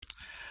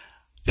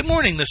Good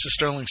morning, this is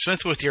Sterling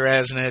Smith with your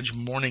As an Edge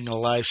morning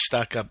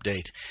livestock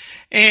update.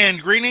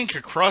 And green ink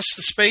across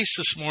the space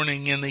this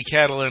morning in the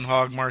cattle and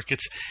hog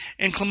markets.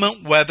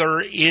 Inclement weather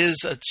is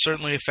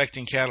certainly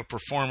affecting cattle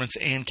performance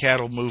and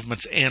cattle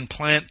movements and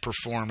plant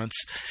performance.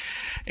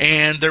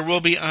 And there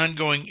will be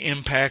ongoing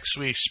impacts.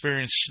 We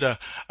experienced a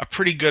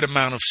pretty good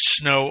amount of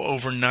snow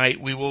overnight.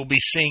 We will be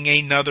seeing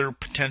another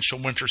potential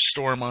winter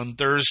storm on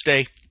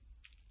Thursday.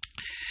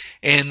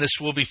 And this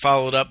will be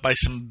followed up by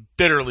some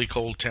bitterly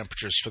cold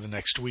temperatures for the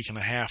next week and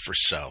a half or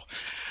so.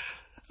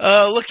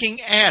 Looking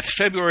at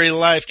February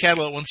live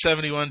cattle at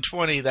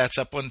 171.20, that's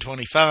up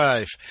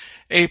 125.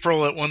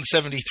 April at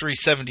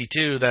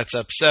 173.72, that's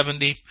up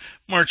 70.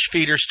 March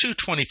feeders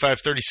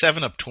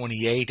 225.37, up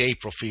 28.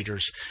 April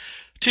feeders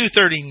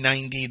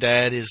 230.90,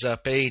 that is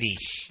up 80.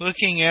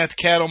 Looking at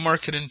cattle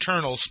market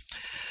internals.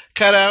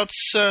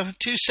 Cutouts,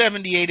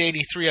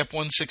 278.83 up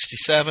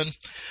 167.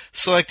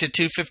 Selected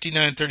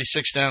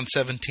 259.36 down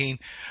 17.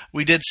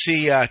 We did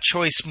see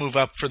choice move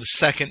up for the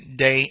second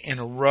day in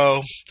a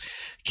row.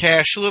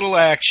 Cash, little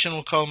action.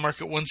 We'll call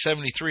market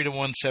 173 to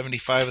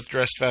 175 with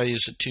dressed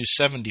values at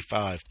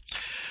 275.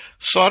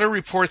 Slaughter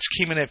reports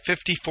came in at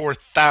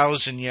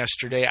 54,000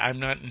 yesterday.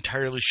 I'm not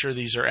entirely sure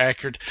these are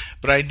accurate,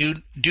 but I do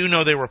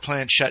know there were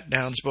plant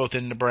shutdowns both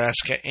in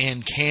Nebraska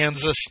and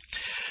Kansas.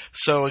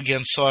 So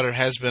again, slaughter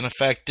has been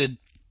affected.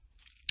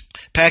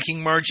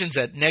 Packing margins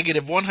at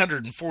negative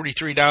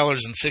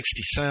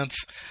 $143.60.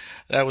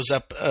 That was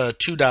up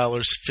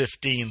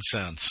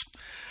 $2.15.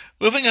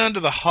 Moving on to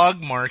the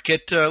hog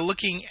market,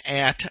 looking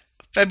at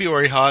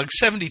February hogs,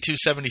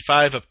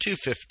 72.75 up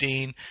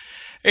 215.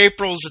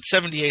 April's at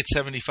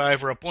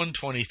 78.75, we're up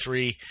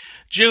 123.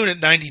 June at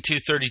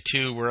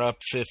 92.32, we're up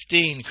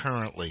 15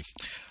 currently.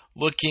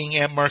 Looking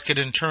at market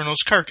internals,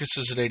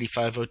 carcasses at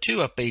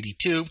 85.02, up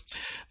 82.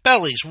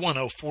 Bellies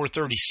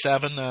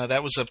 104.37,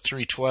 that was up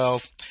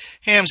 312.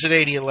 Hams at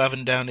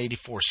 80.11, down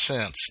 84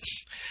 cents.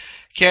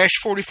 Cash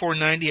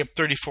 44.90, up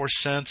 34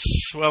 cents.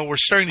 Well, we're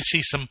starting to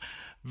see some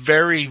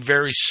very,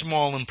 very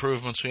small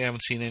improvements. We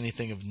haven't seen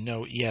anything of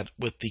note yet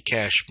with the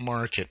cash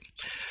market.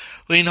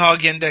 Lean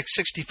hog index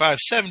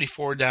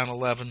 65.74, down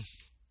 11.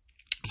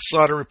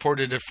 Slaughter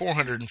reported at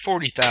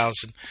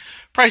 440,000.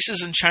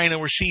 Prices in China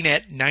were seen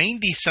at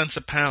 90 cents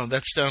a pound.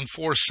 That's down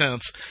 4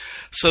 cents.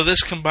 So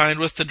this combined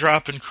with the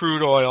drop in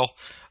crude oil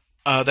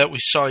that we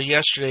saw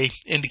yesterday,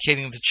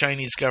 indicating the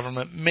Chinese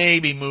government may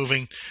be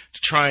moving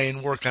to try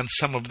and work on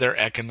some of their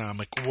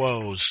economic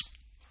woes.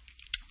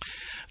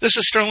 This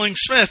is Sterling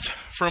Smith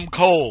from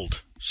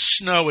cold,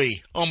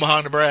 snowy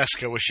Omaha,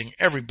 Nebraska, wishing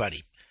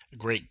everybody a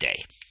great day.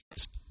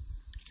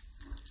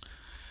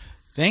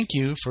 Thank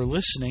you for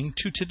listening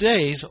to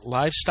today's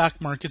Livestock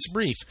Markets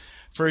Brief.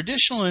 For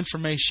additional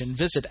information,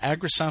 visit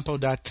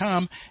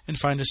agrisampo.com and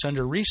find us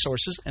under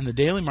Resources in the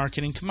Daily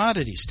Marketing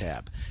Commodities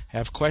tab.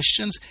 Have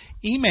questions?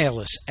 Email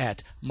us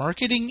at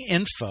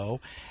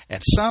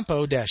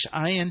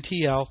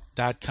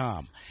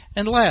marketinginfo@sampo-intl.com.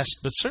 And last,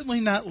 but certainly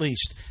not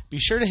least, be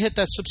sure to hit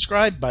that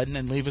subscribe button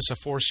and leave us a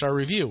 4-star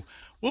review.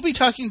 We'll be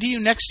talking to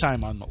you next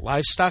time on the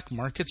Livestock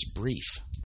Markets Brief.